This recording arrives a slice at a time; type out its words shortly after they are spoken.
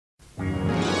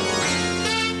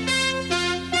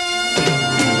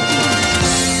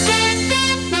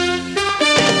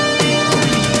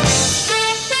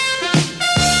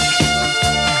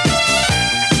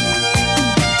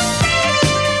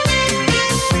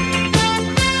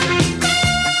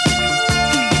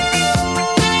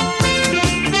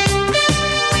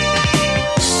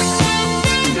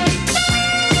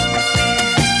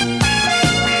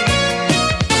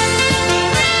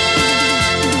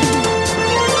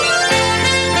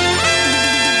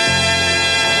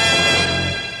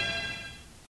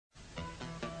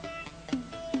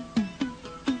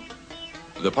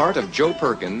The part of Joe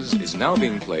Perkins is now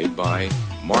being played by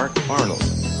Mark Arnold.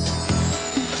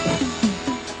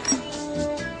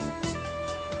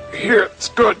 Here, it's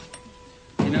good.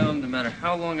 You know, no matter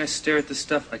how long I stare at this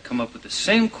stuff, I come up with the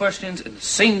same questions and the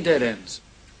same dead ends.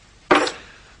 I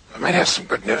might have some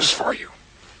good news for you.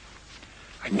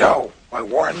 I know why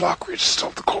Warren Lockridge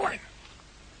stole the coin.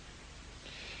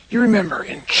 You remember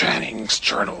in Channing's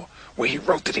journal where he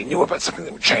wrote that he knew about something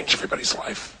that would change everybody's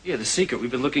life? Yeah, the secret. We've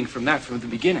been looking from that from the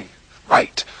beginning.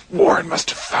 Right. Warren must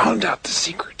have found out the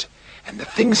secret, and the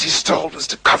things he stole was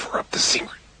to cover up the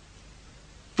secret.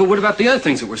 But what about the other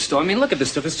things that were stolen? I mean, look at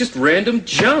this stuff. It's just random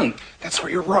junk. That's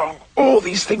where you're wrong. All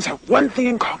these things have one thing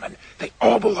in common. They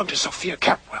all belong to Sophia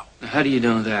Capwell. Now, how do you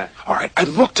know that? All right, I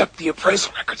looked up the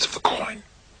appraisal records of the coin.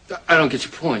 I don't get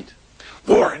your point.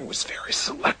 Warren was very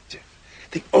selective.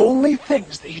 The only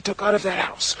things that he took out of that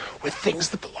house were things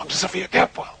that belonged to Sophia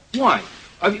Capwell. Why?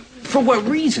 I mean, for what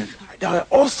reason? Now, I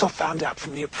also found out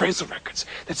from the appraisal records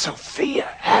that Sophia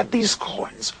had these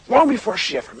coins long before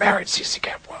she ever married C.C.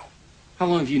 Capwell. How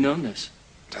long have you known this?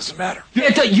 Doesn't matter.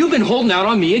 You've been holding out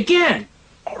on me again.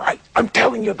 All right, I'm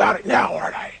telling you about it now,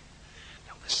 aren't I?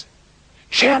 Now listen,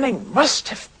 Channing must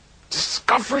have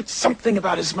discovered something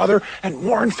about his mother, and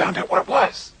Warren found out what it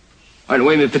was. All right,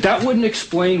 wait a minute, but that wouldn't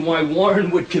explain why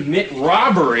Warren would commit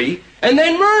robbery and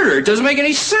then murder. It doesn't make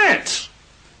any sense.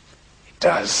 It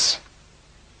does.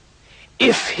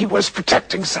 If he was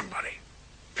protecting somebody.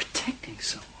 Protecting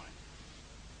someone?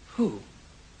 Who?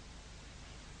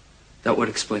 That would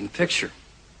explain the picture.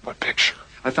 What picture?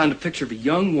 I found a picture of a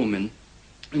young woman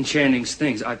in Channing's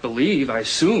things. I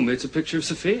assume it's a picture of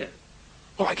Sophia.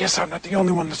 Well, I guess I'm not the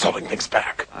only one that's holding things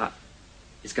back.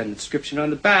 It's got an inscription on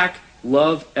the back,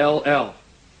 Love LL.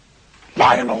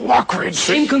 Lionel Lockridge.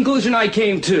 Same conclusion I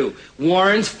came to.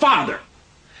 Warren's father.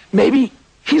 Maybe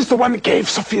he's the one that gave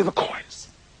Sophia the coins.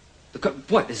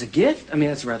 What, as a gift? I mean,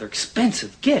 that's a rather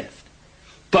expensive gift.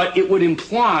 But it would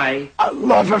imply... a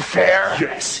love affair.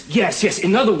 Yes.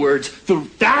 In other words,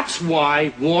 that's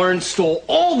why Warren stole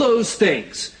all those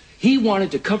things. He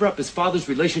wanted to cover up his father's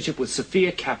relationship with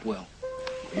Sophia Capwell.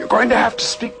 You're going to have to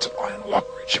speak to Lionel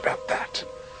Lockridge about that.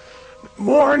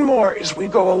 More and more as we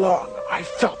go along, I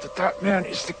felt that man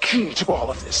is the key to all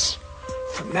of this.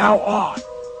 From now on,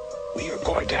 we are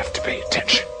going to have to pay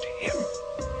attention to him.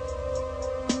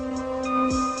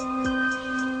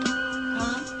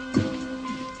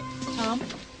 Tom?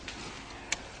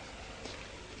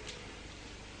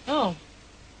 Oh,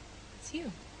 it's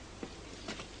you.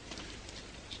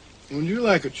 Would you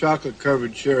like a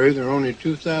chocolate-covered cherry? They're only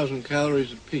 2,000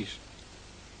 calories apiece.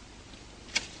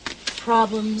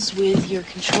 Problems with your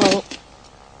control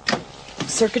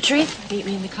circuitry? Meet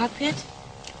me in the cockpit?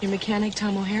 Your mechanic,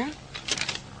 Tom O'Hara?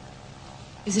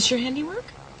 Is this your handiwork?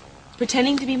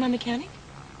 Pretending to be my mechanic?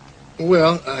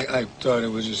 Well, I thought it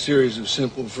was a series of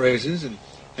simple phrases and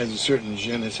has a certain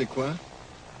je ne sais quoi.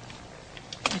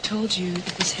 I told you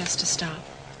that this has to stop.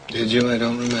 Did you? I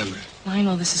don't remember.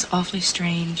 Lionel, this is awfully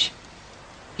strange.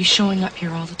 You showing up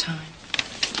here all the time.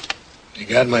 You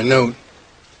got my note.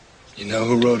 You know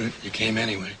who wrote it. You came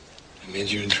anyway. That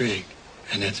means you're intrigued,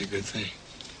 and that's a good thing.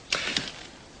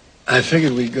 I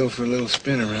figured we'd go for a little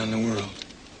spin around the world.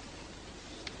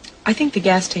 I think the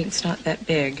gas tank's not that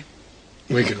big.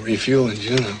 We could refuel in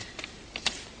Juneau.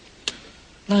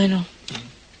 Lionel,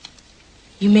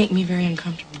 you make me very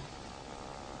uncomfortable.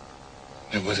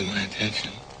 That wasn't my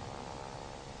intention.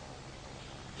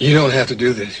 You don't have to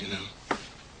do this, you know.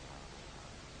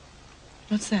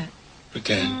 What's that?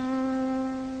 Pretend.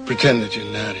 Pretend that you're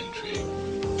not intrigued.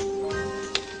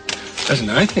 Listen,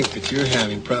 I think that you're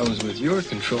having problems with your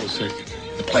control circuitry.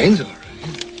 The plane's all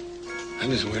right.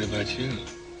 I'm just worried about you.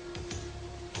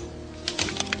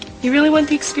 You really want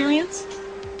the experience?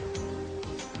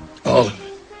 All of it.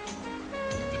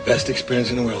 The best experience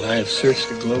in the world. I have searched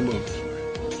the globe over for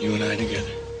it. You and I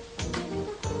together.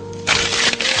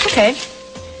 Okay.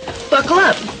 Buckle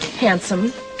up,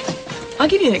 handsome. I'll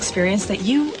give you an experience that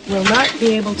you will not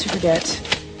be able to forget.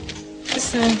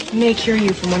 This may cure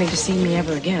you from wanting to see me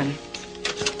ever again.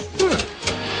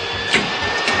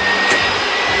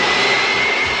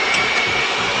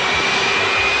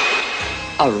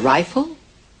 A rifle?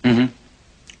 Mm-hmm.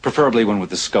 Preferably one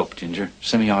with a scope, Ginger.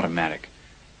 Semi-automatic.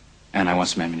 And I want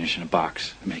some ammunition in a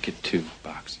box. Make it 2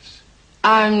 boxes.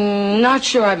 I'm not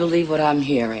sure I believe what I'm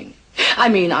hearing. I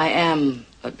mean, I am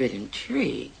a bit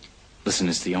intrigued. Listen,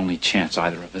 it's the only chance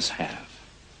either of us have.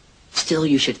 Still,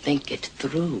 you should think it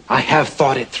through. I have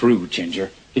thought it through, Ginger.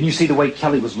 Didn't you see the way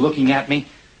Kelly was looking at me?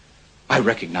 I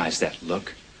recognize that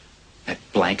look. That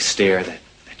blank stare, that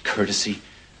courtesy.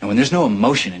 And when there's no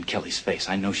emotion in Kelly's face,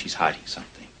 I know she's hiding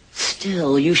something.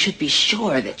 Still, you should be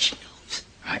sure that she knows.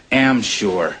 I am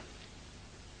sure.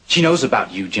 She knows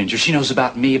about you, Ginger. She knows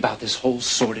about me, about this whole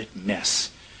sordid mess.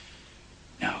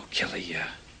 No, Kelly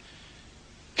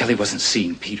wasn't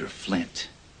seeing Peter Flint.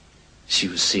 She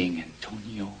was seeing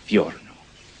Antonio Fiorno,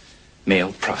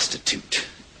 male prostitute.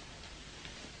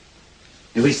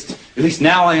 At least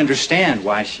now I understand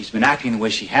why she's been acting the way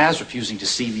she has, refusing to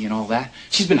see me and all that.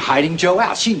 She's been hiding Joe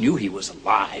out. She knew he was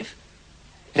alive.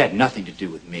 It had nothing to do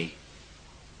with me.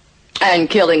 And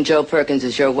killing Joe Perkins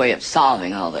is your way of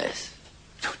solving all this.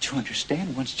 Don't you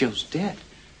understand? Once Joe's dead,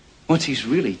 once he's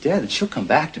really dead, then she'll come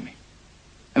back to me.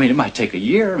 I mean, it might take a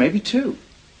year, maybe 2.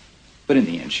 But in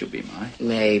the end, she'll be mine.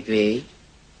 Maybe.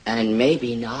 And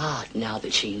maybe not, now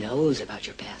that she knows about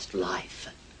your past life.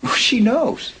 Oh, she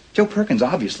knows. Joe Perkins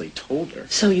obviously told her.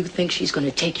 So you think she's going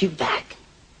to take you back?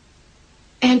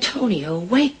 Antonio,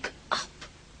 wake up.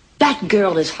 That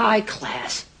girl is high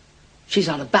class. She's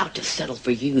not about to settle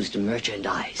for used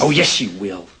merchandise. Oh, yes, she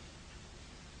will.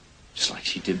 Just like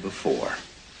she did before.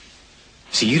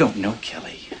 See, you don't know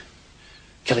Kelly.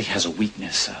 Kelly has a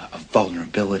weakness, a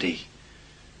vulnerability.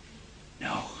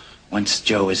 No, once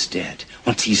Joe is dead,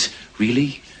 once he's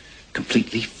really,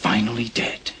 completely, finally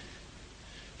dead,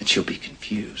 then she'll be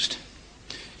confused.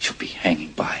 She'll be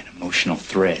hanging by an emotional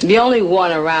thread. The only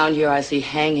one around here I see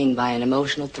hanging by an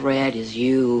emotional thread is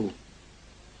you.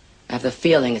 I have the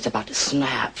feeling it's about to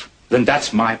snap. Then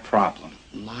that's my problem.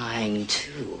 Mine,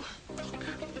 too.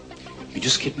 You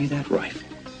just give me that rifle,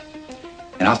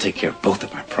 and I'll take care of both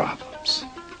of our problems.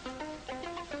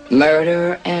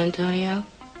 Murder, Antonio?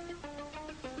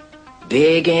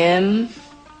 Big M?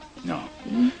 No.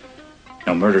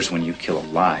 No, murder's when you kill a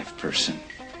live person.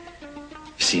 You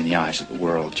see, in the eyes of the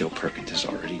world, Joe Perkins is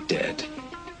already dead.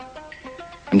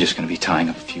 I'm just going to be tying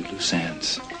up a few loose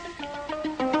ends.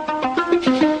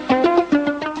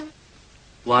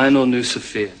 Lionel knew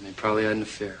Sophia, and they probably had an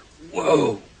affair.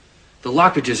 Whoa! The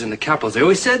Lockages and the Capos, they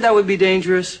always said that would be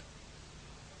dangerous.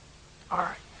 All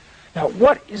right. Now,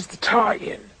 what is the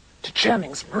tie-in to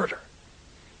Channing's murder?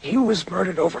 He was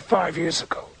murdered over 5 years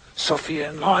ago. Sophia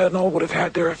and Lionel would have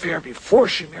had their affair before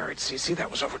she married Cece.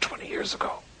 That was over 20 years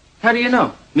ago. How do you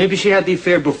know? Maybe she had the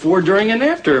affair before, during, and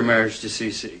after her marriage to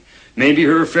Cece. Maybe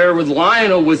her affair with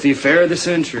Lionel was the affair of the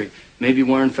century. Maybe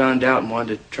Warren found out and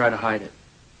wanted to try to hide it.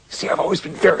 See, I've always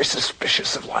been very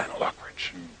suspicious of Lionel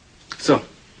Lockridge. So,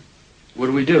 what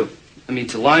do we do? I mean,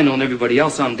 to Lionel and everybody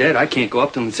else, I'm dead. I can't go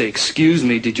up to him and say, "Excuse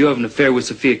me, did you have an affair with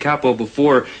Sophia Capwell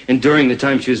before and during the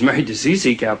time she was married to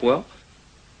Cece Capwell?"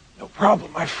 No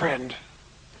problem, my friend.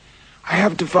 I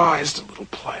have devised a little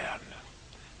plan.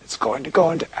 It's going to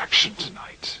go into action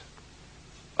tonight.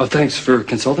 Oh, thanks for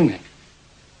consulting me.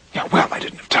 Yeah, well, I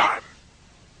didn't have time.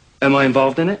 Am I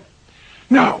involved in it?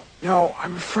 No,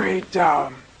 I'm afraid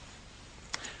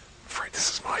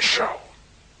this is my show.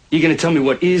 You gonna tell me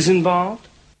what is involved?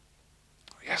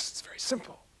 Yes, it's very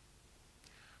simple.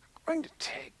 I'm going to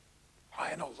take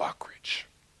Lionel Lockridge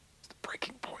as the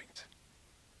breaking point.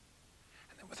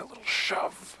 And then with a little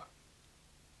shove,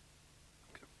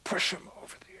 I'm going to push him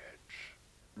over the edge.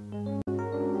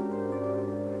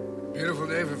 Beautiful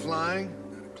day for flying.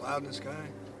 Not a cloud in the sky.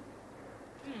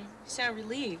 You sound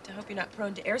relieved. I hope you're not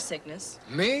prone to air sickness.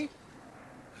 Me?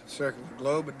 I've circled the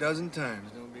globe a dozen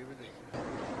times. Don't be ridiculous.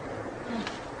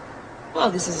 Well,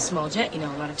 this is a small jet, you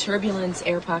know, a lot of turbulence,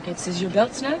 air pockets. Is your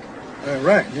belt snug?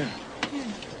 Right, yeah.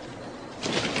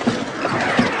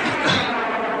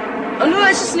 Oh, no,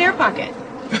 that's just an air pocket.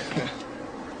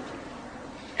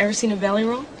 Ever seen a belly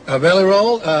roll? A belly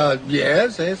roll?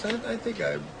 Yes, I think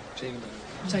I've seen it.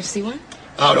 Should I see one?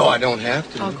 Oh, no, I don't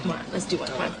have to. Oh, come on. Let's do one.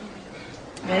 Come on.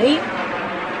 Ready?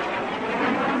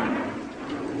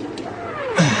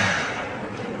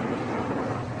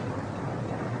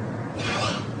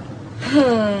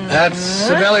 That's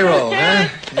a belly roll, huh?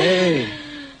 Hey.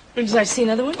 Would you like to see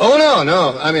another one? Oh,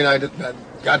 no. I mean, I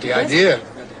got the idea.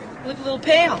 You look a little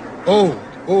pale. Oh,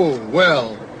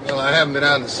 well, I haven't been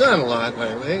out in the sun a lot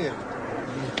lately.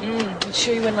 You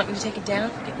sure you wouldn't let me take it down?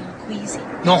 Get a little queasy.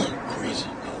 No, queasy.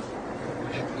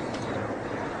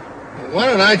 Why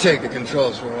don't I take the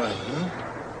controls for a while, huh?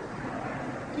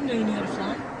 You know how to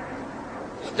fly.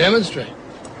 I'll demonstrate.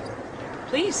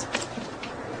 Please.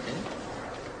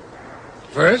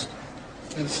 First,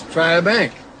 let's try a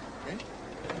bank. Okay.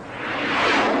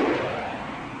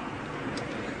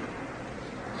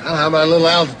 Well, how about a little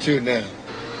altitude now?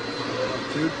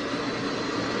 Altitude.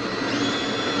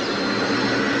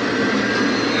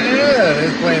 Yeah,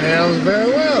 this plane handles very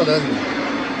well, doesn't it?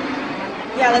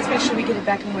 Yeah, let's make sure we get it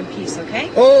back in one piece,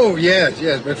 okay? Oh, yes.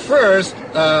 But first,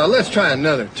 let's try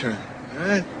another turn, all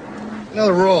right?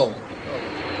 Another roll.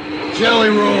 jelly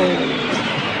roll.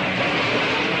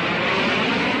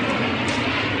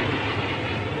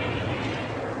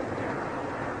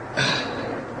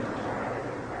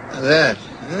 That,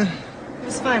 huh? It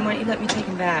was fine. Why don't you let me take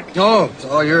him back? Oh, it's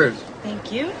all yours.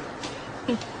 Thank you.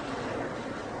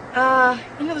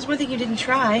 There's one thing you didn't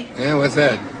try. Yeah, what's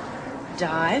that?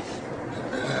 Dive.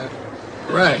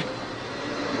 Right.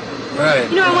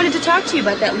 Right. I wanted to talk to you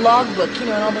about that logbook, and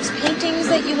all those paintings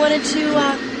that you wanted to,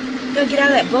 get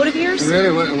out of that boat of yours.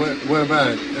 Really? What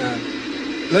about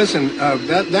it? Listen,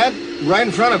 that right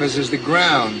in front of us is the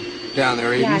ground down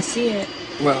there, Eden. Yeah, I see it.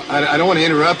 Well, I don't want to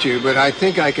interrupt you, but I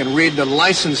think I can read the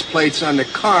license plates on the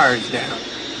cars down.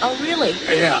 Oh, really?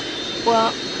 Yeah.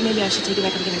 Well, maybe I should take it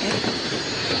back and get it.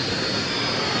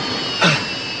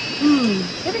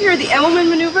 Ever hear of the Emmelman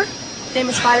maneuver?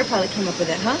 Famous fighter pilot came up with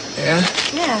it, huh? Yeah?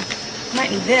 Yeah. Might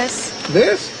need this.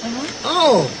 This?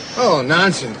 Uh-huh. Oh,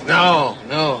 nonsense. No.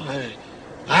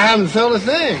 I haven't felt a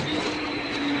thing.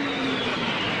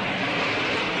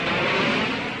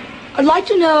 I'd like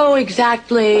to know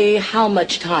exactly how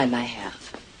much time I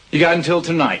have. You got until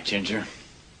tonight, Ginger.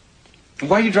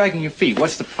 Why are you dragging your feet?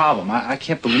 What's the problem? I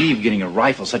can't believe getting a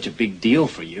rifle such a big deal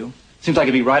for you. Seems like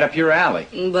it'd be right up your alley.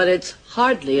 But it's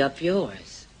hardly up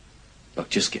yours. Look,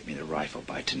 just get me the rifle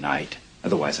by tonight.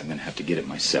 Otherwise, I'm going to have to get it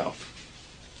myself.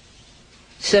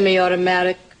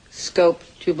 Semi-automatic, scope,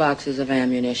 2 boxes of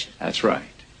ammunition. That's right.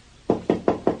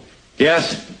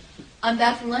 Yes? I'm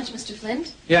back from lunch, Mr.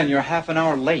 Flint. Yeah, and you're half an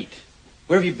hour late.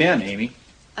 Where have you been, Amy?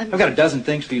 I've got a dozen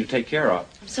things for you to take care of.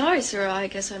 I'm sorry, sir. I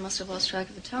guess I must have lost track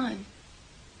of the time.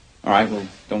 All right, well,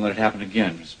 don't let it happen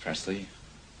again, Miss Presley.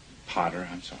 Potter,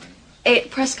 I'm sorry.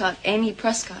 Prescott, Amy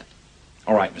Prescott.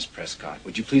 All right, Miss Prescott.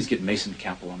 Would you please get Mason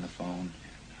Capel on the phone and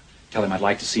tell him I'd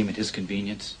like to see him at his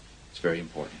convenience? It's very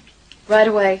important. Right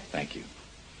away. Thank you.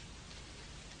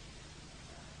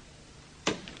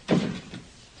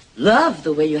 Love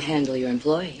the way you handle your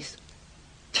employees.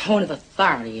 Tone of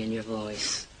authority in your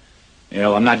voice.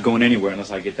 Well, I'm not going anywhere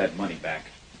unless I get that money back.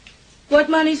 What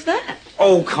money's that?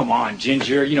 Oh, come on,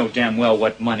 Ginger. You know damn well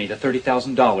what money. The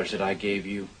 $30,000 that I gave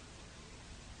you.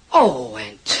 Oh,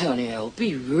 Antonio,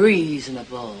 be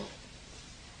reasonable.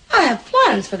 I have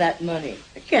plans for that money.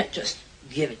 I can't just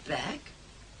give it back.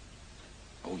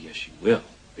 Oh, yes, you will.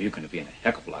 But you're going to be in a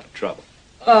heck of a lot of trouble.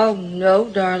 Oh, no,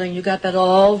 darling, you got that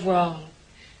all wrong.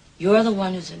 You're the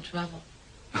one who's in trouble.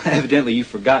 Evidently, you've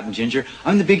forgotten, Ginger.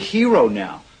 I'm the big hero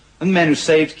now. I'm the man who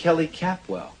saved Kelly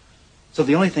Capwell. So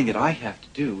the only thing that I have to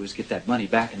do is get that money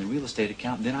back in the real estate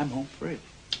account, and then I'm home free.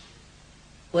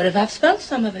 What if I've spent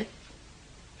some of it?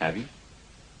 Have you?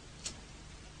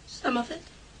 Some of it.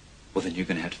 Well, then you're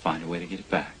going to have to find a way to get it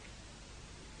back.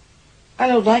 I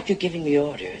don't like you giving me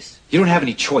orders. You don't have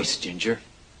any choice, Ginger.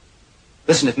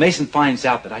 Listen, if Mason finds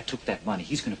out that I took that money,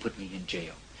 he's going to put me in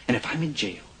jail. And if I'm in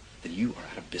jail, then you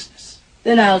are out of business.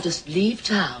 Then I'll just leave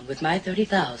town with my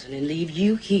 $30,000 and leave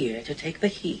you here to take the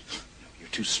heat. No, you're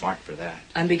too smart for that.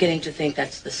 I'm beginning to think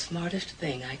that's the smartest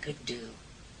thing I could do.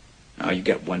 No, you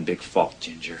got one big fault,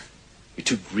 Ginger. You're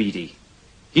too greedy.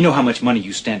 You know how much money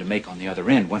you stand to make on the other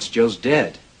end once Joe's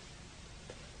dead.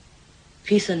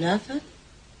 Piece of nothing,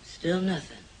 still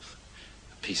nothing.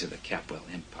 A piece of the Capwell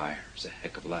empire is a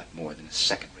heck of a lot more than a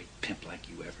second-rate pimp like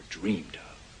you ever dreamed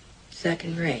of.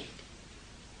 Second rate.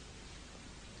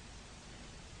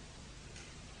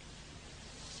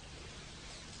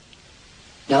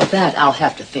 Now that I'll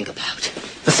have to think about.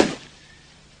 Listen,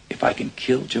 if I can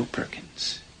kill Joe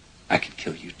Perkins, I can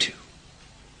kill you too.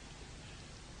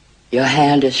 Your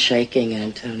hand is shaking,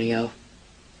 Antonio.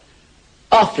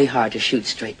 Awfully hard to shoot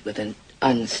straight with an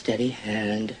unsteady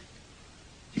hand.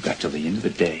 You got till the end of the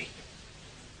day.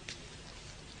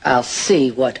 I'll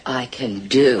see what I can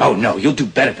do. Oh, no, you'll do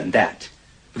better than that.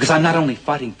 Because I'm not only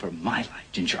fighting for my life,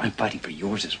 Ginger, I'm fighting for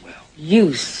yours as well.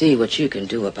 You see what you can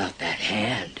do about that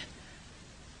hand.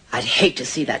 I'd hate to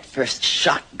see that first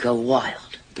shot go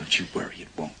wild. Don't you worry, it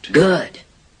won't. Good.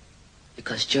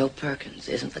 Because Joe Perkins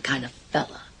isn't the kind of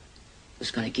fella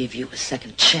who's going to give you a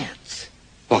second chance.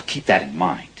 Well, keep that in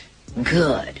mind.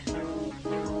 Good.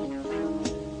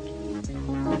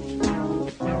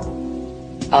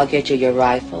 I'll get you your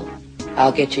rifle.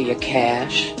 I'll get you your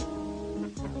cash.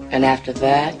 And after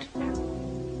that,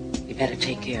 you better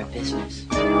take care of business.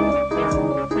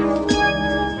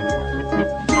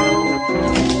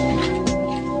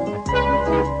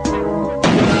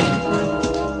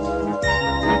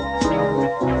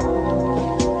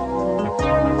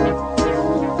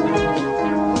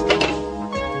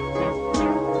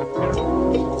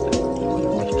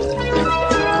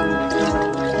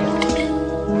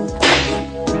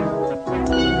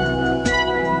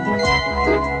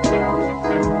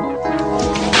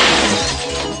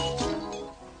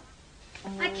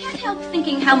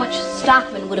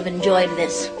 enjoyed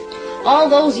this. All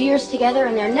those years together,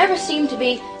 and there never seemed to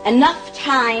be enough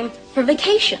time for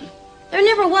vacation. There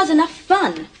never was enough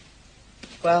fun.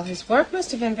 Well, his work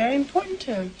must have been very important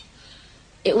to him.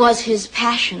 It was his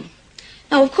passion.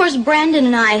 Now, of course, Brandon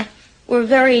and I were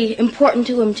very important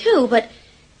to him, too, but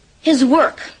his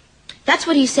work, that's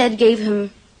what he said gave him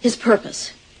his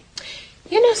purpose.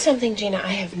 You know something, Gina?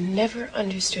 I have never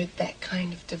understood that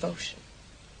kind of devotion.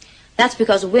 That's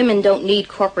because women don't need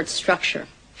corporate structure.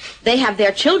 They have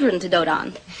their children to dote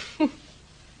on.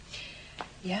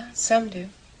 Yeah, some do.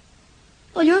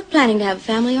 Well, you're planning to have a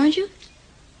family, aren't you?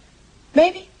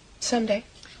 Maybe, someday.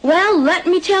 Well, let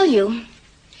me tell you,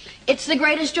 it's the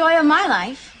greatest joy of my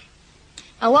life.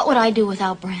 Now, what would I do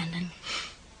without Brandon?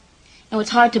 Now, it's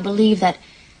hard to believe that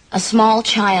a small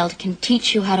child can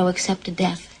teach you how to accept a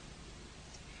death.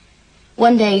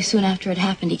 One day, soon after it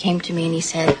happened, he came to me and he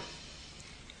said,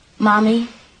 "Mommy,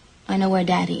 I know where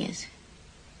Daddy is."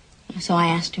 So I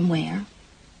asked him where.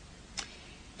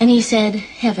 And he said,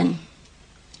 "Heaven,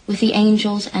 with the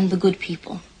angels and the good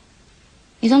people."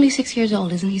 He's only 6 years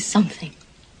old, isn't he something?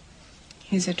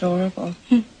 He's adorable.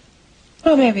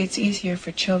 Well, maybe it's easier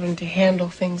for children to handle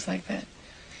things like that.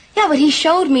 Yeah, but he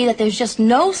showed me that there's just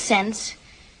no sense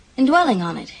in dwelling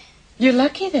on it. You're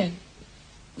lucky, then.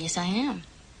 Yes, I am.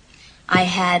 I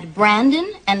had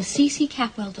Brandon and Cece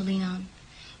Capwell to lean on.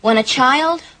 One a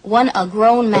child, one a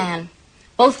grown man.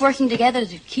 Both working together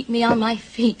to keep me on my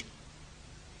feet.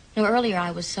 You know, earlier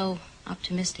I was so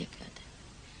optimistic. But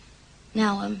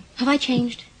now, have I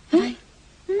changed? Have I?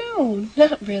 No,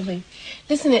 not really.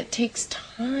 Listen, it takes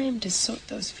time to sort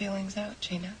those feelings out,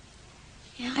 Gina.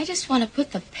 Yeah, I just want to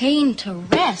put the pain to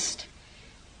rest.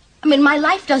 I mean, my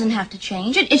life doesn't have to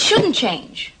change. It shouldn't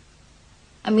change.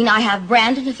 I mean, I have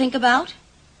Brandon to think about,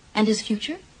 and his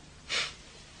future.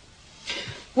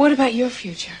 What about your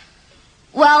future?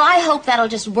 Well, I hope that'll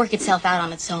just work itself out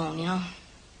on its own, you know.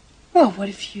 Well, what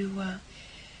if you,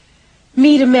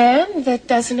 meet a man that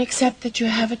doesn't accept that you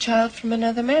have a child from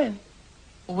another man?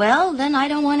 Well, then I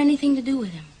don't want anything to do with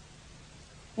him.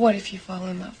 What if you fall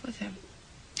in love with him?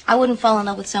 I wouldn't fall in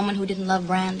love with someone who didn't love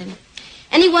Brandon.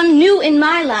 Anyone new in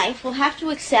my life will have to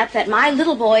accept that my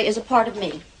little boy is a part of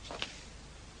me.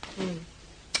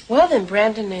 Well, then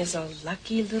Brandon is a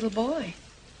lucky little boy.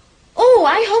 Oh,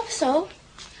 I hope so.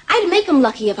 I'd make him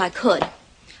lucky if I could.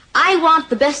 I want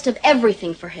the best of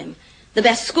everything for him. The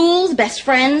best schools, best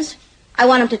friends. I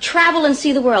want him to travel and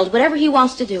see the world, whatever he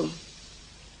wants to do.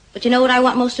 But you know what I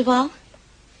want most of all?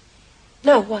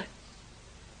 No, what?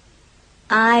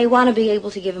 I want to be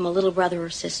able to give him a little brother or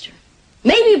sister.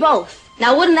 Maybe both.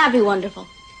 Now, wouldn't that be wonderful?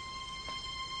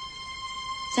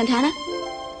 Santana?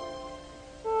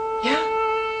 Yeah.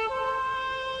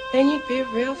 Then you'd be a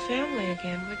real family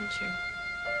again, wouldn't you?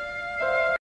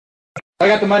 I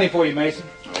got the money for you, Mason.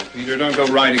 Oh, Peter, don't go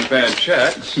writing bad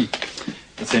checks.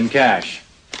 It's in cash.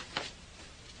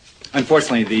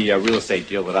 Unfortunately, the real estate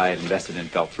deal that I had invested in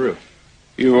fell through.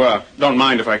 You don't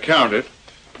mind if I count it?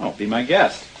 Oh, be my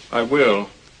guest. I will.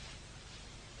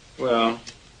 Well,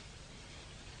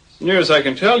 as near as I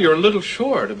can tell, you're a little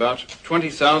short. About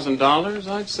 $20,000,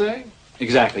 I'd say.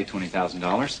 Exactly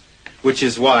 $20,000, which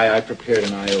is why I prepared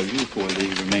an IOU for the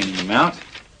remaining amount.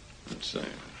 Let's see.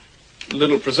 A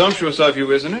little presumptuous of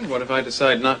you, isn't it? What if I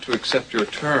decide not to accept your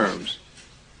terms?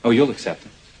 Oh, you'll accept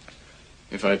them.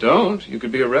 If I don't, you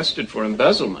could be arrested for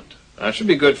embezzlement. That should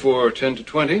be good for 10 to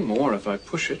 20, more if I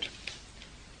push it.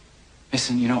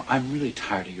 Listen, you know, I'm really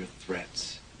tired of your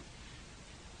threats.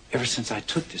 Ever since I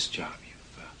took this job,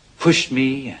 you've pushed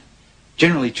me and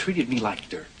generally treated me like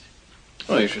dirt.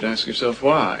 Well, you should ask yourself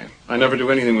why. I never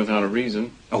do anything without a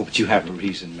reason. Oh, but you have a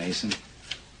reason, Mason.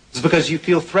 It's because you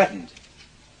feel threatened.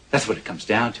 That's what it comes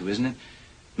down to, isn't it?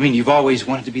 I mean, you've always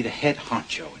wanted to be the head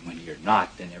honcho, and when you're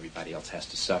not, then everybody else has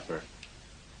to suffer.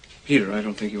 Peter, I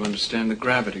don't think you understand the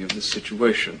gravity of this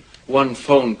situation. One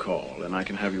phone call, and I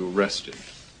can have you arrested.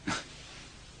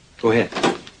 Go ahead.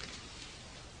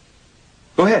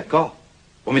 Go ahead, call.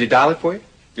 Want me to dial it for you?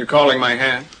 You're calling my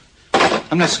hand?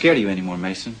 I'm not scared of you anymore,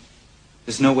 Mason.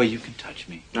 There's no way you can touch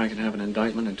me. I can have an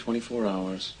indictment in 24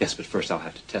 hours. Yes, but first I'll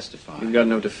have to testify. You've got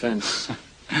no defense.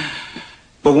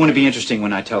 But won't it be interesting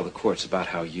when I tell the courts about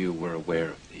how you were aware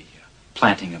of the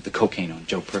planting of the cocaine on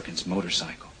Joe Perkins'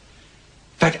 motorcycle?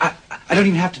 In fact, I don't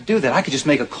even have to do that. I could just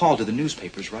make a call to the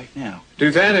newspapers right now. Do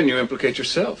that and you implicate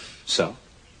yourself. So?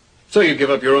 So you give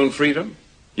up your own freedom?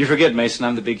 You forget, Mason,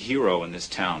 I'm the big hero in this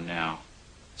town now.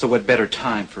 So what better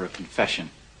time for a confession?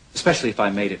 Especially if I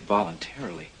made it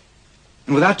voluntarily.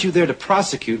 And without you there to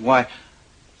prosecute, why,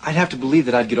 I'd have to believe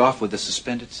that I'd get off with a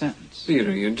suspended sentence.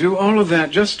 Peter, you do all of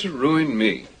that just to ruin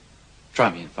me.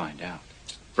 Try me and find out.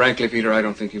 Frankly, Peter, I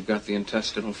don't think you've got the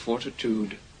intestinal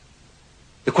fortitude.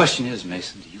 The question is,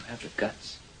 Mason, do you have the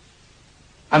guts?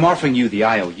 I'm offering you the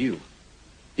IOU.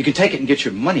 You can take it and get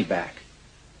your money back.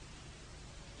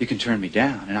 You can turn me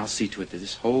down, and I'll see to it that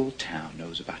this whole town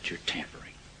knows about your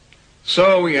tampering.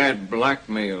 So we add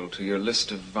blackmail to your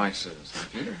list of vices, huh,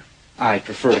 Peter? I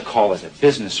prefer to call it a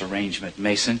business arrangement,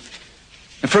 Mason.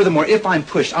 And furthermore, if I'm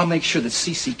pushed, I'll make sure that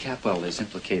C.C. Capwell is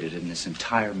implicated in this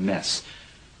entire mess.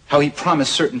 How he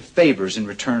promised certain favors in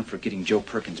return for getting Joe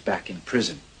Perkins back in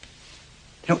prison.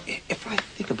 You know, if I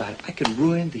think about it, I could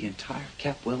ruin the entire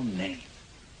Capwell name.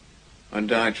 And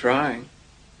die trying.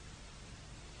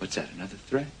 What's that, another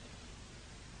threat?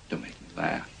 Don't make me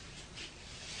laugh.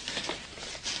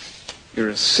 You're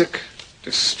a sick,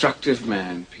 destructive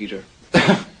man, Peter.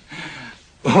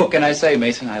 What can I say,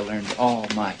 Mason? I learned all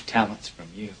my talents from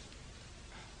you.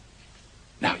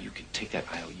 Now you can take that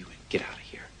IOU and get out of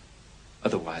here.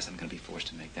 Otherwise, I'm going to be forced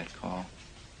to make that call.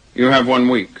 You have 1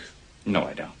 week. No,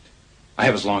 I don't. I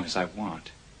have as long as I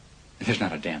want. And there's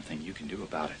not a damn thing you can do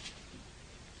about it.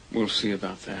 We'll see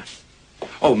about that.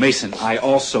 Oh, Mason, I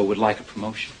also would like a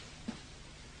promotion.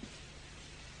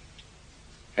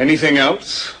 Anything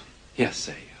else? Yes,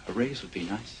 a raise would be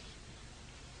nice.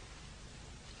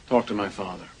 Talk to my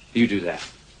father. You do that.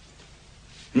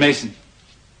 Mason,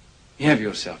 you have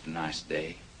yourself a nice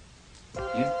day.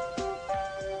 Yeah?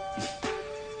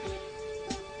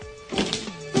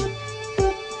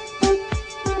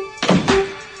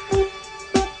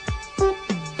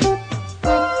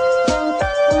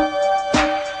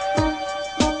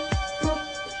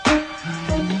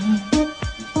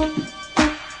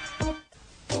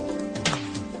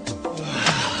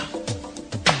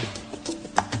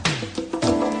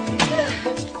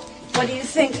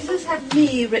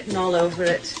 Me written all over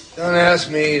it. Don't ask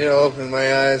me to open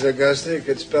my eyes, Augusta. It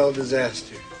could spell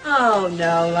disaster. Oh,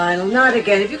 no, Lionel, not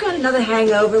again. Have you got another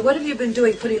hangover? What have you been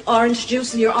doing, putting orange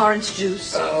juice in your orange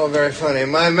juice? Oh, very funny.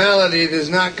 My malady does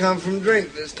not come from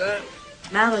drink this time.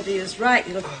 Malady is right.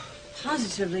 You look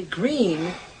positively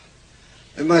green.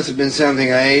 It must have been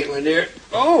something I ate, my dear.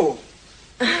 Oh!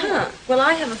 Well,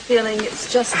 I have a feeling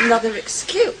it's just another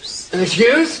excuse. An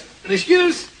excuse? An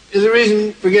excuse is a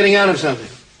reason for getting out of something.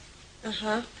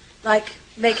 Like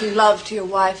making love to your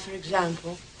wife, for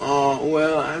example. Oh,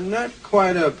 well, I'm not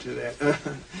quite up to that.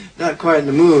 Not quite in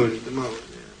the mood at the moment.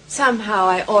 Yeah. Somehow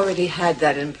I already had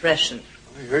that impression.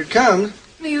 Well, here it comes.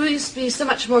 You used to be so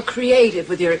much more creative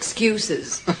with your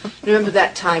excuses. Remember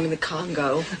that time in the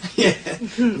Congo? Yeah,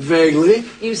 vaguely.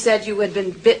 You said you had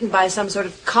been bitten by some sort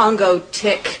of Congo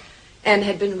tick and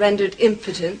had been rendered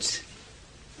impotent.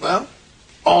 Well,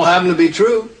 all happened to be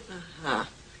true. The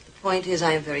point is,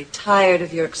 I am very tired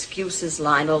of your excuses,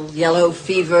 Lionel. Yellow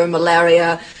fever,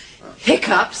 malaria,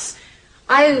 hiccups.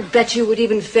 I bet you would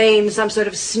even feign some sort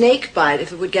of snake bite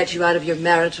if it would get you out of your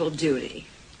marital duty.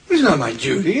 It's not my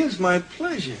duty, it's my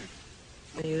pleasure.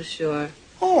 Are you sure?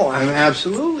 Oh, I'm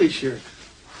absolutely sure.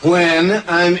 When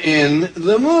I'm in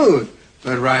the mood.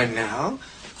 But right now,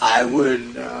 I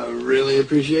would really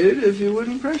appreciate it if you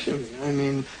wouldn't pressure me. I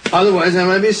mean, otherwise I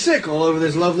might be sick all over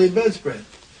this lovely bedspread.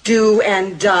 Do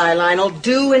and die, Lionel.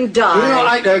 Do and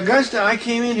die. You know, Augusta, I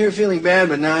came in here feeling bad,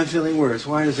 but now I'm feeling worse.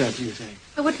 Why is that, do you think?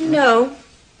 I wouldn't know.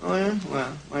 Oh, yeah?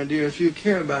 Well, my dear, if you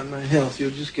care about my health,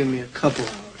 you'll just give me a couple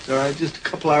hours, all right? Just a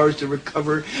couple hours to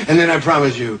recover, and then I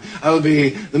promise you, I will be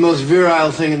the most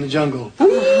virile thing in the jungle.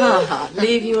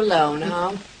 Leave you alone,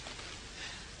 huh?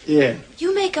 Yeah.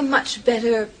 You make a much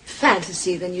better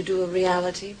fantasy than you do a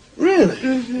reality. Really?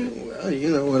 Mm-hmm. Well, you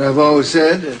know what I've always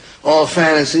said, all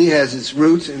fantasy has its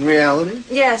roots in reality.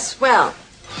 Yes, well,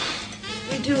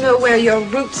 we do know where your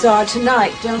roots are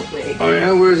tonight, don't we? Oh,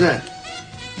 yeah? Where's that?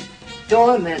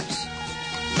 Dormant.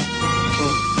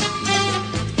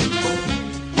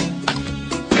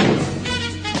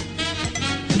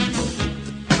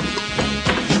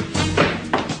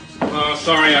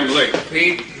 Sorry I'm late.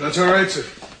 Pete? That's all right, sir.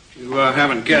 You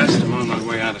haven't guessed. I'm on my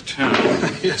way out of town.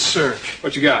 Yes, sir.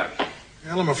 What you got?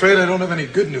 Well, I'm afraid I don't have any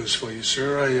good news for you,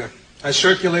 sir. I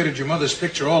circulated your mother's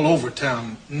picture all over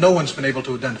town. No one's been able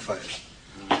to identify it.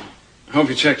 I hope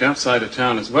you checked outside of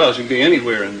town as well. She could be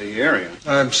anywhere in the area.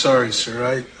 I'm sorry,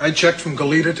 sir. I checked from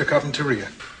Goleta to Carpinteria.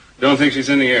 Don't think she's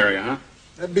in the area, huh?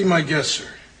 That'd be my guess, sir.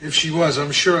 If she was,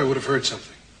 I'm sure I would have heard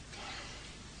something.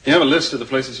 You have a list of the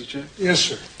places you checked? Yes,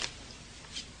 sir.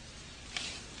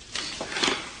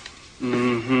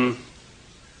 Mm-hmm.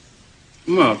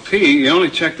 Well, P, you only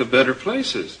checked the better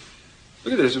places.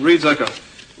 Look at this. It reads like a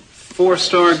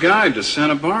 4-star guide to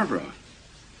Santa Barbara.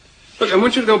 Look, I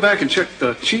want you to go back and check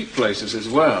the cheap places as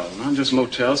well. Not just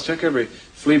motels. Check every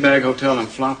flea bag hotel and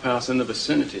flop house in the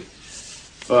vicinity.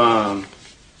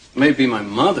 may be my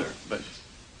mother, but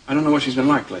I don't know what she's been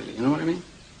like lately. You know what I mean?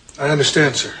 I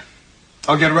understand, sir.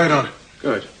 I'll get right on it.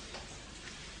 Good.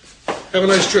 Have a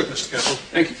nice trip, Mr. Capel.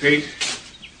 Thank you, Pete.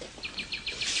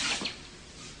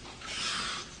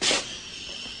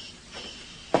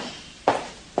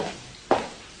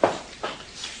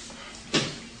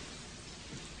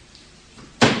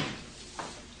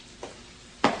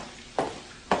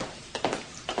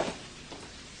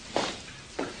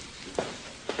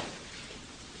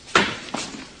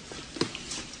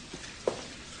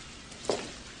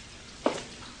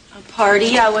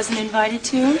 Party I wasn't invited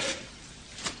to.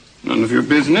 None of your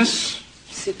business.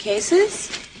 Suitcases.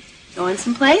 Going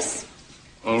someplace.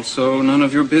 Also none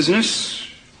of your business.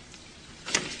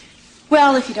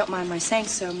 Well, if you don't mind my saying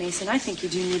so, Mason, I think you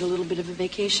do need a little bit of a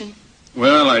vacation.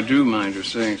 Well, I do mind your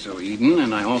saying so, Eden,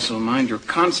 and I also mind your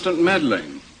constant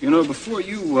meddling. You know, before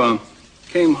you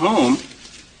came home,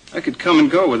 I could come and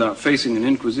go without facing an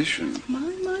inquisition.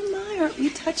 My, aren't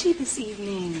you touchy this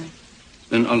evening? It's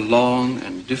been a long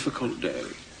and difficult day.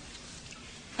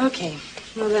 Okay.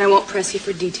 Well, then I won't press you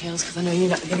for details, because I know you're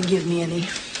not going to give me any.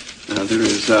 Now, there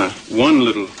is one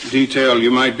little detail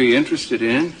you might be interested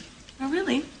in. Oh,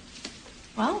 really?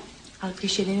 Well, I'll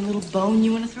appreciate any little bone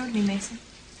you want to throw to me, Mason.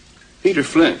 Peter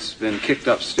Flint's been kicked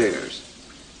upstairs.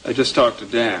 I just talked to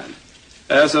Dad.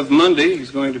 As of Monday,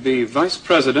 he's going to be Vice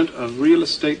President of Real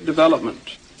Estate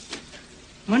Development.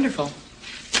 Wonderful.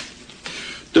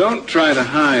 Don't try to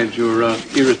hide your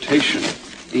irritation,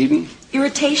 Eden.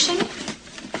 Irritation?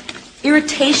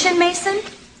 Irritation, Mason?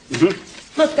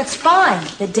 Mm-hmm. Look, that's fine.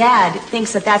 The Dad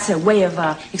thinks that that's a way of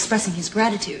expressing his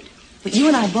gratitude. But you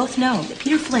and I both know that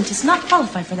Peter Flint is not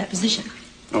qualified for that position.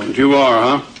 Oh, and you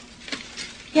are, huh?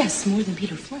 Yes, more than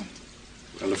Peter Flint.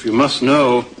 Well, if you must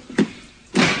know,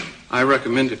 I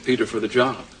recommended Peter for the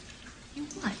job. You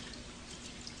what?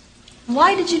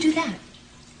 Why did you do that?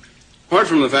 Apart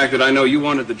from the fact that I know you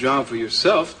wanted the job for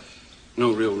yourself,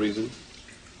 no real reason.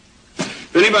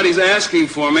 If anybody's asking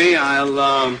for me,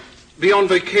 I'll be on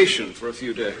vacation for a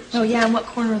few days. Oh, yeah, in what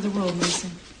corner of the world,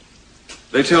 Mason?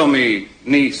 They tell me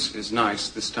Nice is nice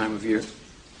this time of year.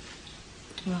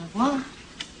 Well, voilà.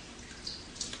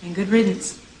 And good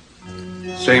riddance.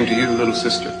 Same to you, little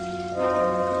sister.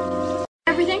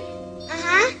 Everything?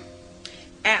 Uh-huh.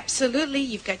 Absolutely.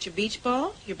 You've got your beach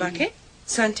ball, your bucket,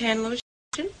 suntan lotion.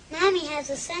 Mommy has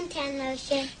a suntan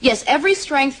lotion. Yes, every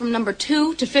strength from number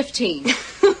 2 to 15.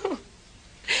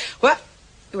 Well,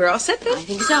 we're all set then? I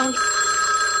think so.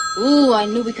 Ooh, I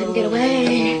knew we couldn't get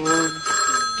away.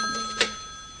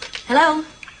 Hello?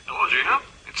 Hello, Gina.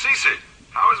 It's Cece.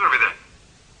 How is everything?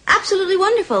 Absolutely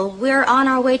wonderful. We're on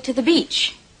our way to the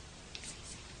beach.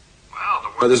 Well, the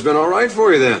weather's been all right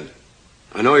for you then.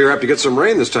 I know you're apt to get some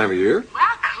rain this time of year.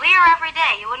 Well, clear every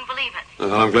day. You wouldn't believe it.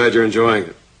 Well, I'm glad you're enjoying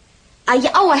it.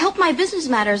 I hope my business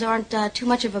matters aren't too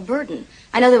much of a burden.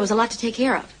 I know there was a lot to take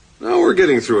care of. No, we're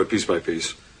getting through it piece by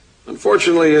piece.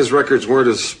 Unfortunately, his records weren't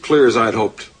as clear as I'd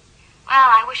hoped. Well,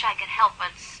 I wish I could help, but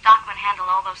Stockman handled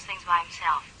all those things by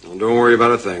himself. Well, don't worry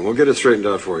about a thing. We'll get it straightened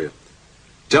out for you.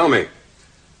 Tell me,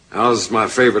 how's my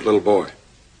favorite little boy?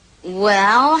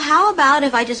 Well, how about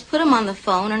if I just put him on the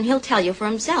phone and he'll tell you for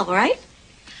himself, all right?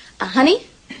 Honey,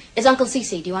 it's Uncle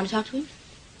Cece. Do you want to talk to him?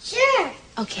 Sure.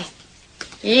 Okay.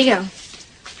 Here you go.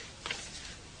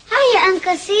 Hiya,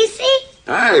 Uncle Cece.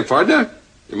 Hi, partner.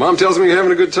 Your mom tells me you're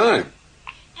having a good time.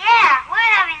 Yeah, we're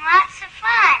having lots of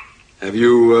fun. Have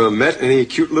you met any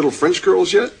cute little French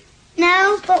girls yet?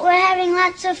 No, but we're having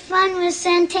lots of fun with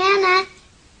Santana.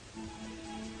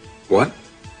 What?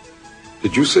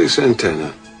 Did you say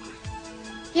Santana?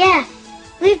 Yeah,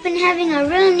 we've been having a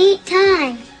real neat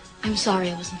time. I'm sorry,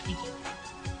 I wasn't thinking.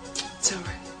 It's all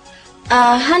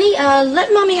right. Honey,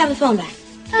 let Mommy have the phone back.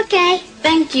 Okay.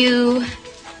 Thank you.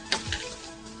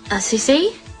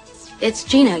 Cece? It's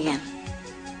Gina again.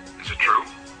 Is it true?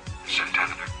 Is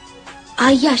Santana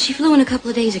there? Yeah, she flew in a couple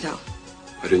of days ago.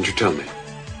 Why didn't you tell me?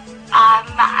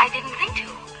 I didn't think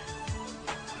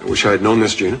to. I wish I had known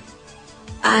this, Gina.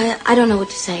 I don't know what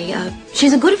to say.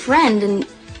 She's a good friend, and...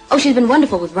 Oh, she's been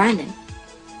wonderful with Brandon.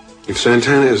 If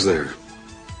Santana is there,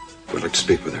 I'd like to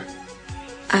speak with her.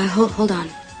 Hold on.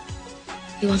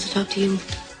 He wants to talk to you.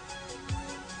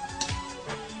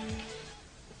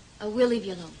 We'll leave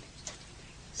you alone.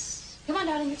 Come on,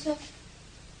 darling, let's go.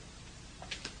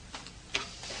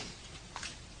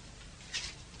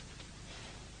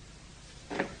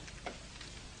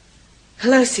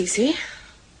 Hello, Cece. You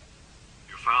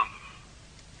found them?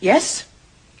 Yes?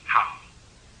 How?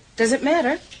 Does it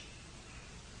matter?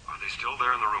 Are they still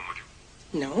there in the room with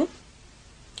you? No.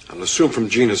 I'll assume from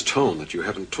Gina's tone that you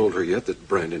haven't told her yet that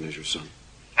Brandon is your son.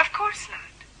 Of course not.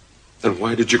 Then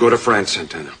why did you go to France,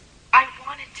 Santana? I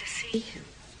wanted to see him.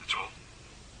 That's all.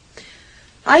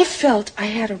 I felt I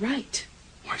had a right.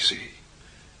 I see.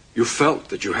 You felt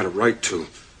that you had a right to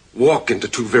walk into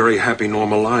two very happy,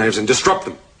 normal lives and disrupt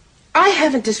them. I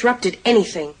haven't disrupted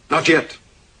anything. Not yet.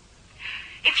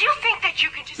 If you think that you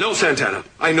can just... No, Santana.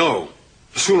 I know.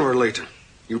 Sooner or later,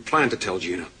 you plan to tell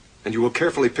Gina, and you will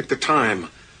carefully pick the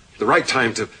right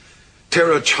time to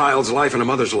tear a child's life and a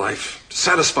mother's life, to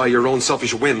satisfy your own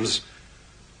selfish whims.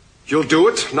 You'll do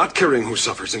it, not caring who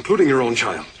suffers, including your own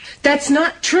child. That's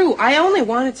not true. I only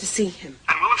wanted to see him.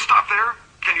 And will it stop there?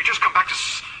 Can you just come back to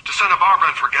Santa Bárbara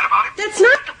and forget about it? That's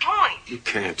not the point. You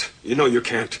can't. You know you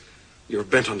can't. You're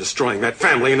bent on destroying that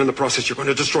family, and in the process you're going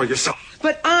to destroy yourself.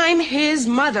 But I'm his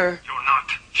mother. You're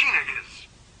not. Gina is.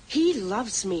 He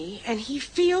loves me, and he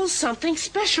feels something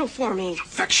special for me.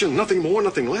 Affection, nothing more,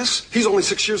 nothing less. He's only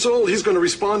 6 years old. He's going to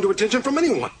respond to attention from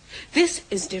anyone. This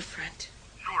is different.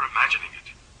 You're imagining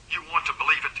it. You want to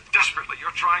believe it desperately.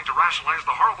 You're trying to rationalize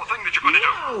the horrible thing that you're going to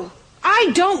do. No,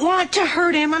 I don't want to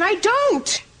hurt him, and I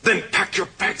don't. Then pack your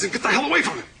bags and get the hell away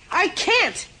from him. I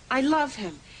can't. I love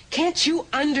him. Can't you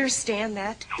understand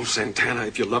that? No, Santana,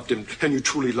 if you loved him and you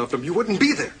truly loved him, you wouldn't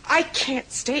be there. I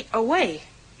can't stay away.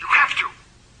 You have to.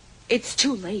 It's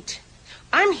too late.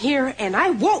 I'm here, and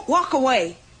I won't walk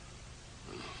away.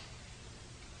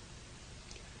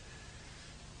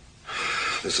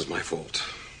 This is my fault.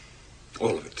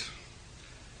 All of it.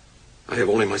 I have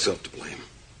only myself to blame.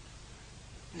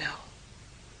 No.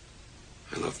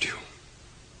 I loved you.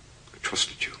 I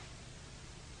trusted you.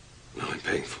 Now I'm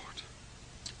paying for it.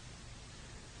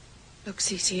 Look,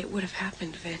 Cece, it would have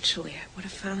happened eventually. I would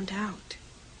have found out.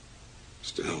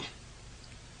 Still,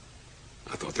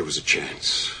 I thought there was a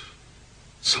chance.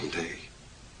 Someday.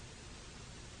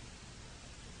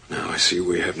 Now I see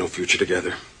we have no future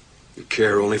together. You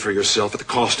care only for yourself at the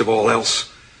cost of all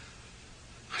else.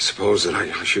 I suppose that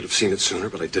I should have seen it sooner,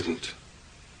 but I didn't.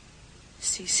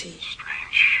 Cece.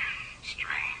 Strange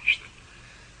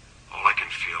that all I can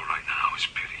feel right now is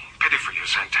pity. Pity for you,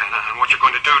 Santana, and what you're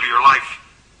going to do to your life.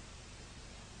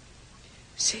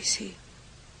 Cece,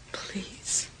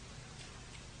 please.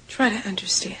 Try to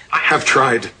understand. I have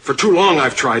tried. For too long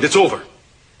I've tried. It's over.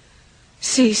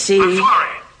 Cece. I'm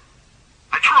sorry.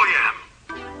 I truly am.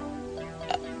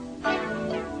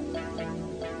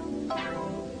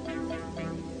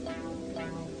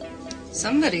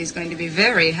 Somebody's going to be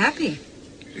very happy.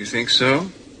 Do you think so?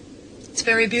 It's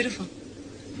very beautiful.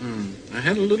 I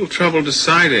had a little trouble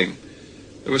deciding.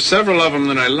 There were several of them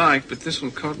that I liked, but this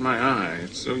one caught my eye.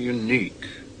 It's so unique.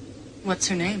 What's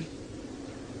her name?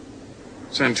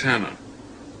 Santana.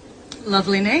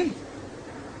 Lovely name.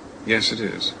 Yes, it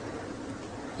is.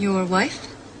 Your wife?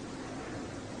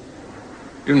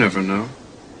 You never know.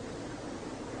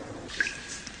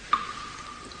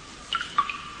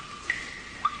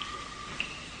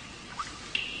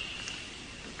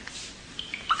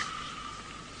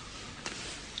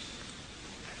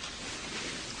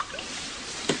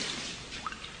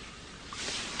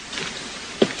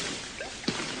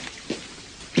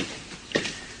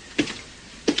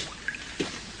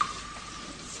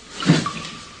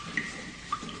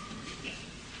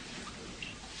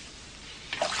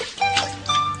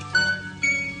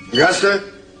 Augusta?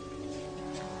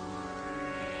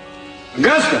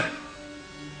 Augusta!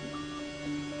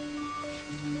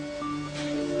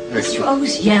 What's you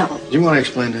always yell? Do you want to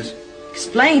explain this?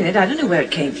 Explain it. I don't know where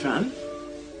it came from.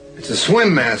 It's a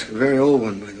swim mask, a very old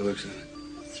one by the looks of it.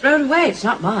 Throw it away. It's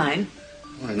not mine. I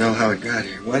want to know how it got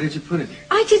here. Why did you put it here?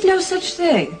 I did no such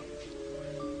thing.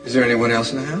 Is there anyone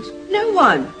else in the house? No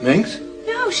one. Minx?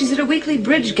 No, she's at a weekly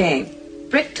bridge game.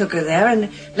 Brick took her there,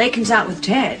 and Lakin's out with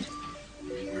Ted.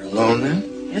 We're alone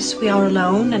then? Yes, we are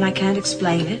alone, and I can't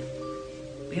explain it.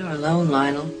 We are alone,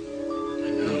 Lionel. I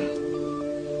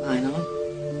know. Lionel.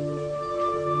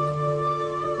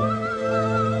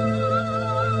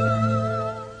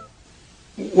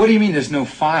 What do you mean there's no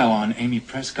file on Amy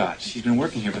Prescott? She's been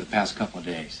working here for the past couple of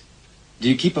days. Do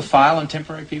you keep a file on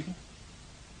temporary people?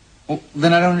 Well,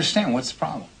 then I don't understand. What's the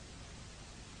problem?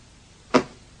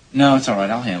 No, it's all right.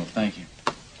 I'll handle it. Thank you.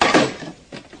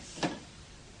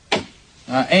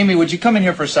 Amy, would you come in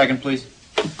here for a second, please?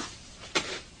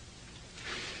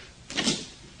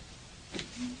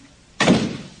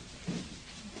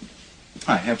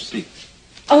 Hi, have a seat.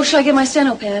 Oh, shall I get my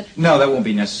steno pad? No, that won't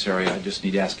be necessary. I just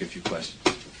need to ask you a few questions.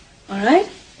 All right.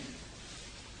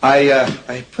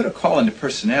 I put a call into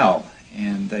personnel,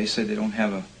 and they said they don't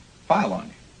have a file on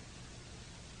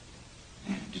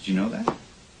you. Did you know that?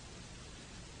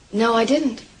 No, I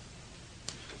didn't.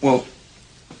 Well,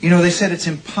 You know, they said it's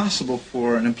impossible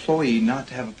for an employee not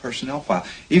to have a personnel file,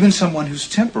 even someone who's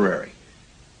temporary.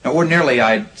 Now, ordinarily,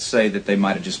 I'd say that they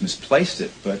might have just misplaced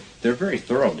it, but they're very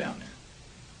thorough down there.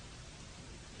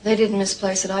 They didn't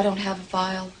misplace it. I don't have a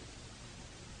file.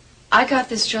 I got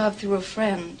this job through a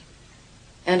friend,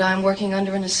 and I'm working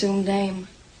under an assumed name.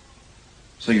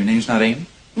 So your name's not Amy?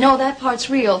 No, that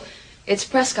part's real. It's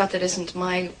Prescott that isn't.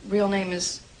 My real name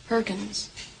is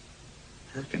Perkins.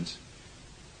 Perkins?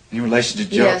 In relation to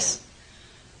Joe? Yes.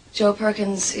 Joe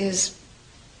Perkins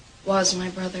was my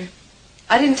brother.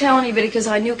 I didn't tell anybody because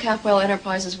I knew Capwell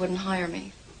Enterprises wouldn't hire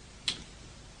me.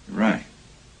 Right.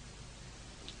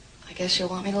 I guess you'll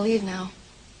want me to leave now.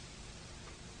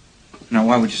 Now,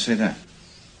 why would you say that?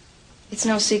 It's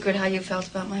no secret how you felt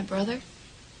about my brother.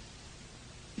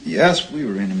 Yes, we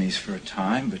were enemies for a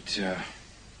time, but,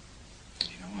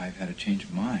 I've had a change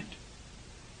of mind.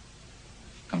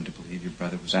 I've come to believe your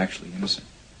brother was actually innocent.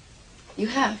 You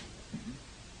have?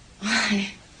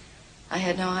 Mm-hmm. I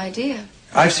had no idea.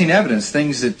 I've seen evidence,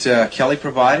 things that Kelly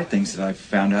provided, things that I've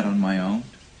found out on my own.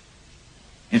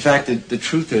 In fact, the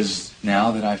truth is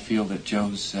now that I feel that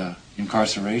Joe's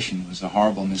incarceration was a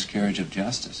horrible miscarriage of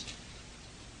justice.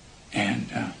 And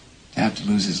to have to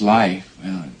lose his life,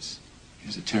 well, it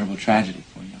was a terrible tragedy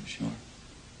for you, I'm sure.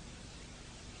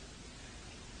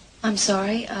 I'm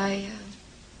sorry. I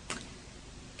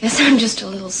guess I'm just a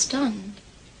little stunned.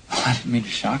 Oh, I didn't mean to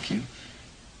shock you.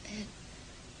 It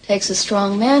takes a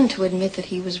strong man to admit that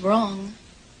he was wrong.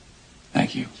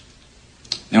 Thank you.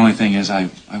 The only thing is, I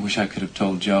wish I could have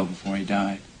told Joe before he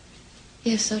died.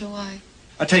 Yes, so do I.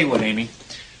 I'll tell you what, Amy.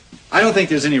 I don't think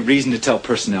there's any reason to tell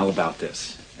personnel about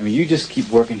this. I mean, you just keep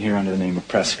working here under the name of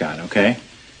Prescott, okay?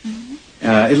 Mm-hmm.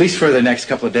 At least for the next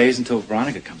couple of days until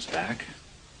Veronica comes back.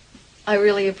 I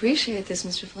really appreciate this,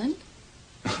 Mr. Flint.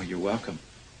 Oh, you're welcome.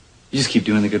 You just keep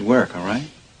doing the good work, all right?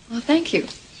 Well, thank you.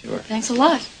 Sure. Thanks a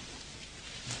lot.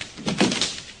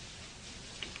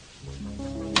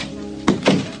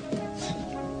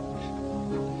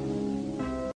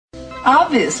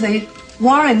 Obviously,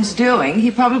 Warren's doing.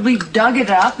 He probably dug it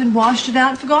up and washed it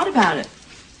out and forgot about it.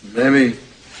 Maybe.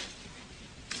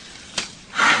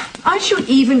 Aren't you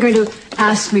even going to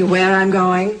ask me where I'm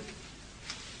going?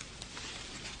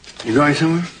 You going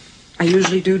somewhere? I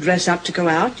usually do dress up to go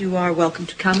out. You are welcome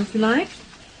to come if you like.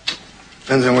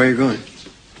 Depends on where you're going.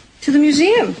 To the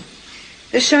museum.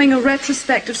 They're showing a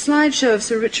retrospective slideshow of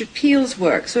Sir Richard Peel's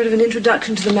work, sort of an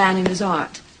introduction to the man and his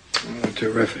art. Oh,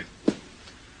 terrific. The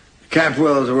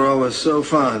Capwells were always so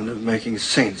fond of making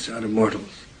saints out of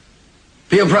mortals.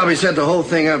 Peel probably set the whole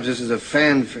thing up just as a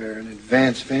fanfare, an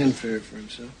advanced fanfare for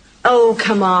himself. Oh,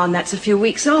 come on. That's a few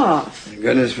weeks off. Thank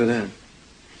goodness for them.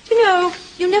 You know,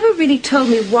 you never really told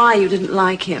me why you didn't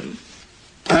like him.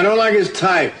 I don't like his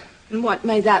type. And what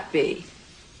may that be?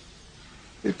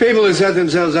 The people who set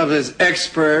themselves up as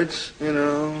experts,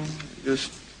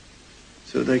 just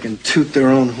so they can toot their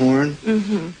own horn.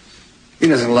 Mm-hmm. He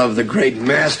doesn't love the great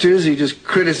masters. He just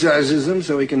criticizes them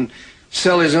so he can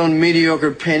sell his own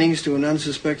mediocre paintings to an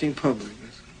unsuspecting public.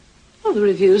 Well, the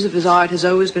reviews of his art has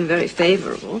always been very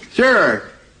favorable. Sure.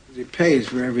 He pays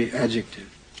for every adjective.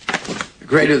 The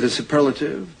greater the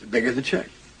superlative, the bigger the check.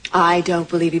 I don't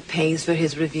believe he pays for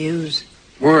his reviews.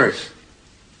 Worse.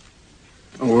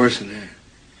 Oh, worse than that.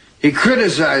 He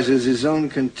criticizes his own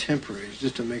contemporaries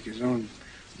just to make his own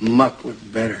muck look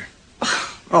better.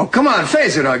 Oh, come on,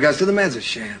 face it, Augusta. The man's a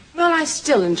sham. Well, I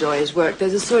still enjoy his work.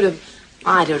 There's a sort of,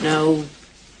 I don't know,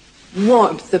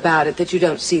 warmth about it that you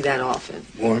don't see that often.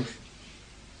 Warmth?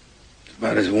 It's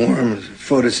about as warm as a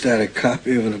photostatic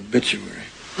copy of an obituary.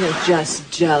 You're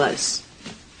just jealous.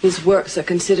 His works are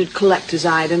considered collector's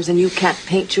items, and you can't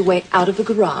paint your way out of a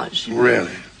garage.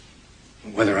 Really?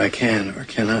 Whether I can or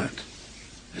cannot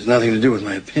has nothing to do with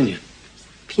my opinion.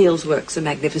 Peel's works are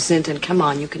magnificent, and come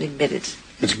on, you can admit it.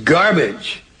 It's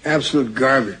garbage. Absolute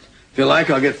garbage. If you like,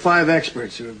 I'll get 5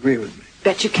 experts who agree with me.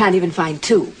 Bet you can't even find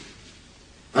 2.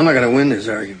 I'm not going to win this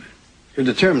argument. You're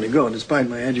determined to go, despite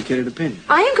my educated opinion.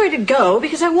 I am going to go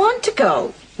because I want to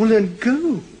go. Well, then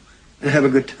go. And have a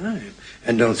good time.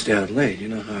 And don't stay out late. You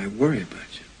know how I worry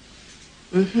about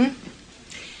you.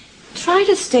 Mm-hmm. Try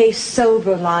to stay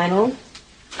sober, Lionel.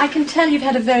 I can tell you've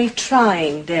had a very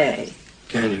trying day.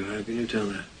 Can you? How can you tell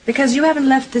that? Because you haven't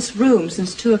left this room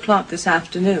since 2 o'clock this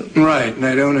afternoon. Right, and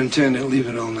I don't intend to leave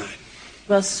it all night.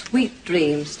 Well, sweet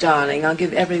dreams, darling. I'll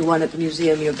give everyone at the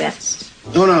museum your best.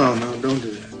 No, don't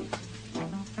do that.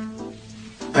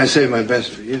 I save my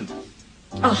best for you.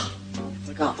 Oh,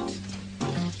 forgot.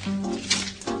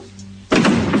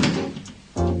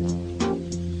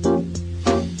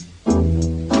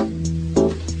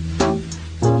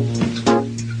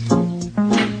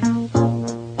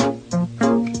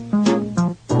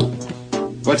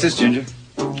 What's this, Ginger?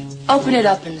 Open it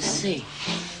up and see.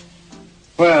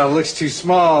 Well, it looks too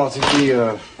small to be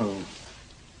a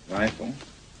rifle.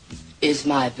 Is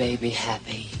my baby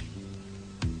happy?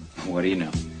 What do you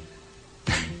know?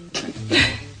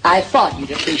 I thought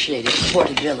you'd appreciate its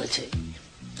portability.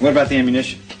 What about the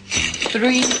ammunition?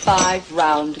 3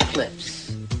 5-round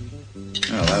clips.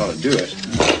 Oh, that ought to do it.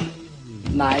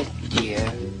 My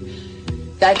dear,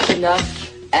 that's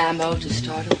enough ammo to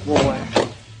start a war.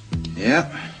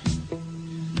 Yep.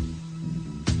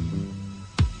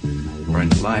 We're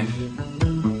into life.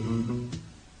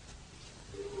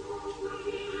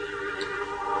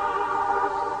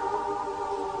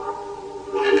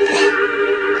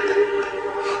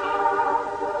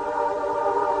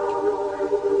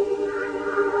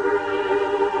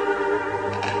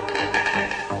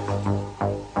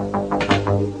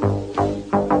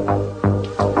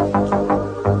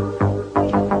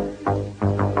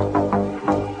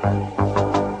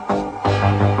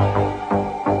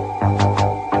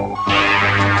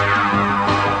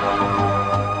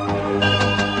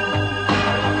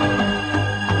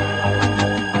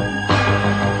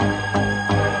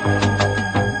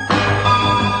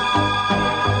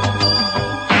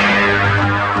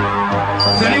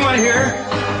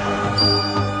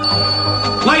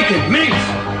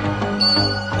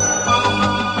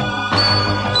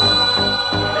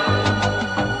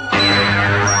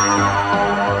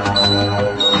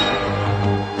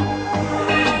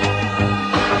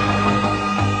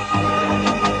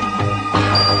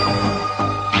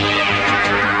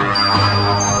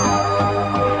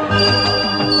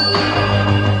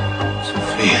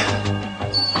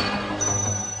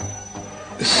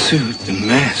 The suit, the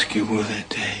mask you wore that